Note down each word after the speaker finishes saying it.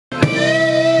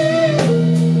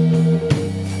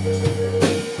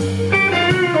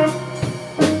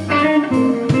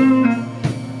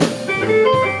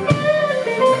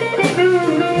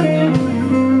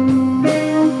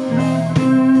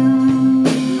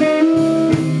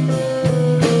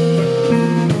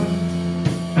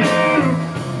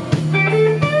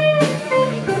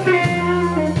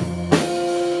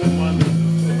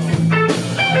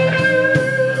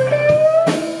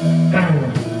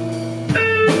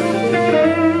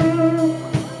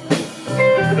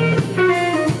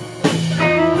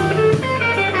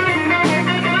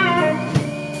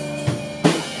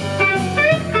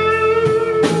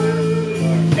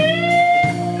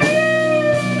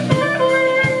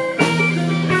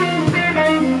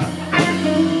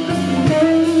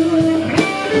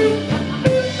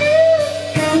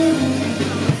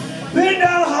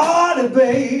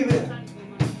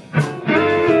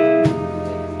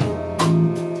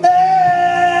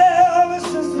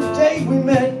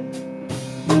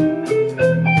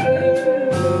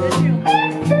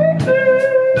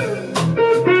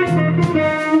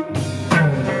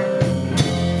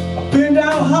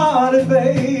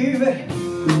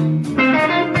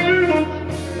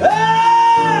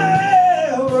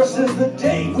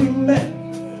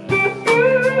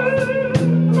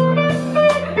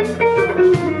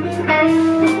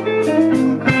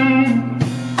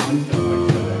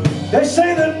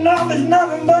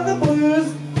nothing but the blues.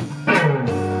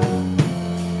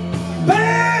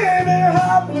 Baby,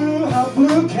 how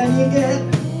blue can you get?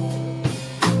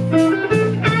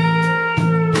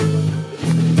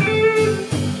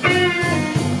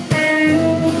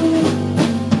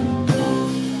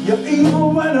 You're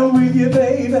evil when I'm with you,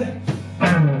 baby.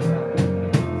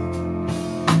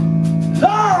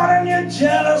 Lord, and you're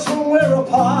jealous when we're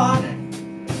apart.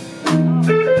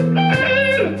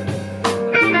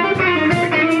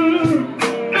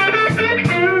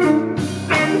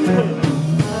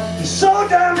 You're so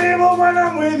damn evil when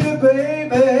I'm with you,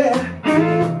 baby.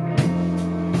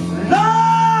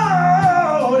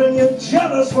 Lord, and you're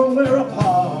jealous when we're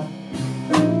apart.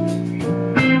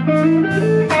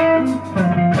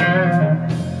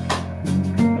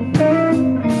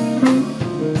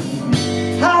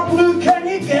 How blue can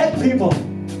you get, people?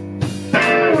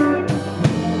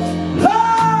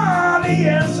 Lord, the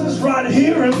answer's right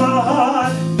here in my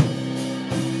heart.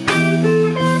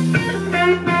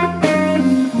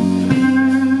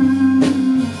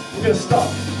 We're gonna stop.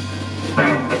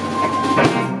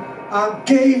 I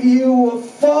gave you a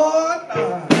Ford.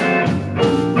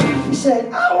 You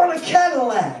said, I want a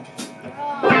Cadillac.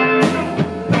 I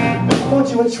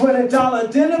want you a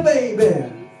 $20 dinner, baby.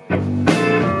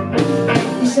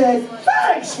 You said,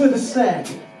 thanks for the snack.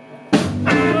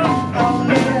 I'll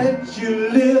let you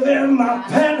live in my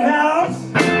penthouse.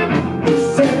 You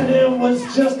said it was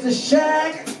just a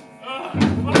shack.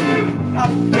 I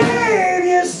gave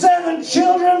you 7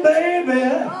 children, baby.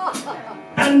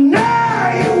 And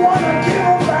now you wanna